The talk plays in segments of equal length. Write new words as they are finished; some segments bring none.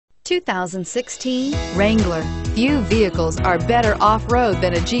2016 Wrangler. Few vehicles are better off-road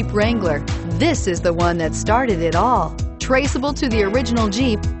than a Jeep Wrangler. This is the one that started it all. Traceable to the original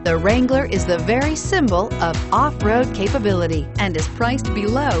Jeep, the Wrangler is the very symbol of off-road capability and is priced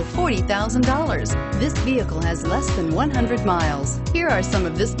below $40,000. This vehicle has less than 100 miles. Here are some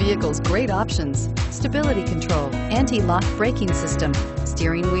of this vehicle's great options: stability control, anti-lock braking system,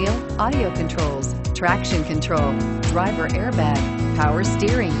 steering wheel audio controls, traction control, driver airbag, power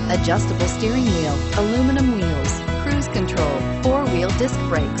steering, adjustable steering wheel, aluminum wheels, cruise control, four-wheel disc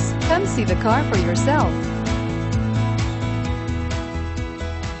brakes. Come see the car for yourself.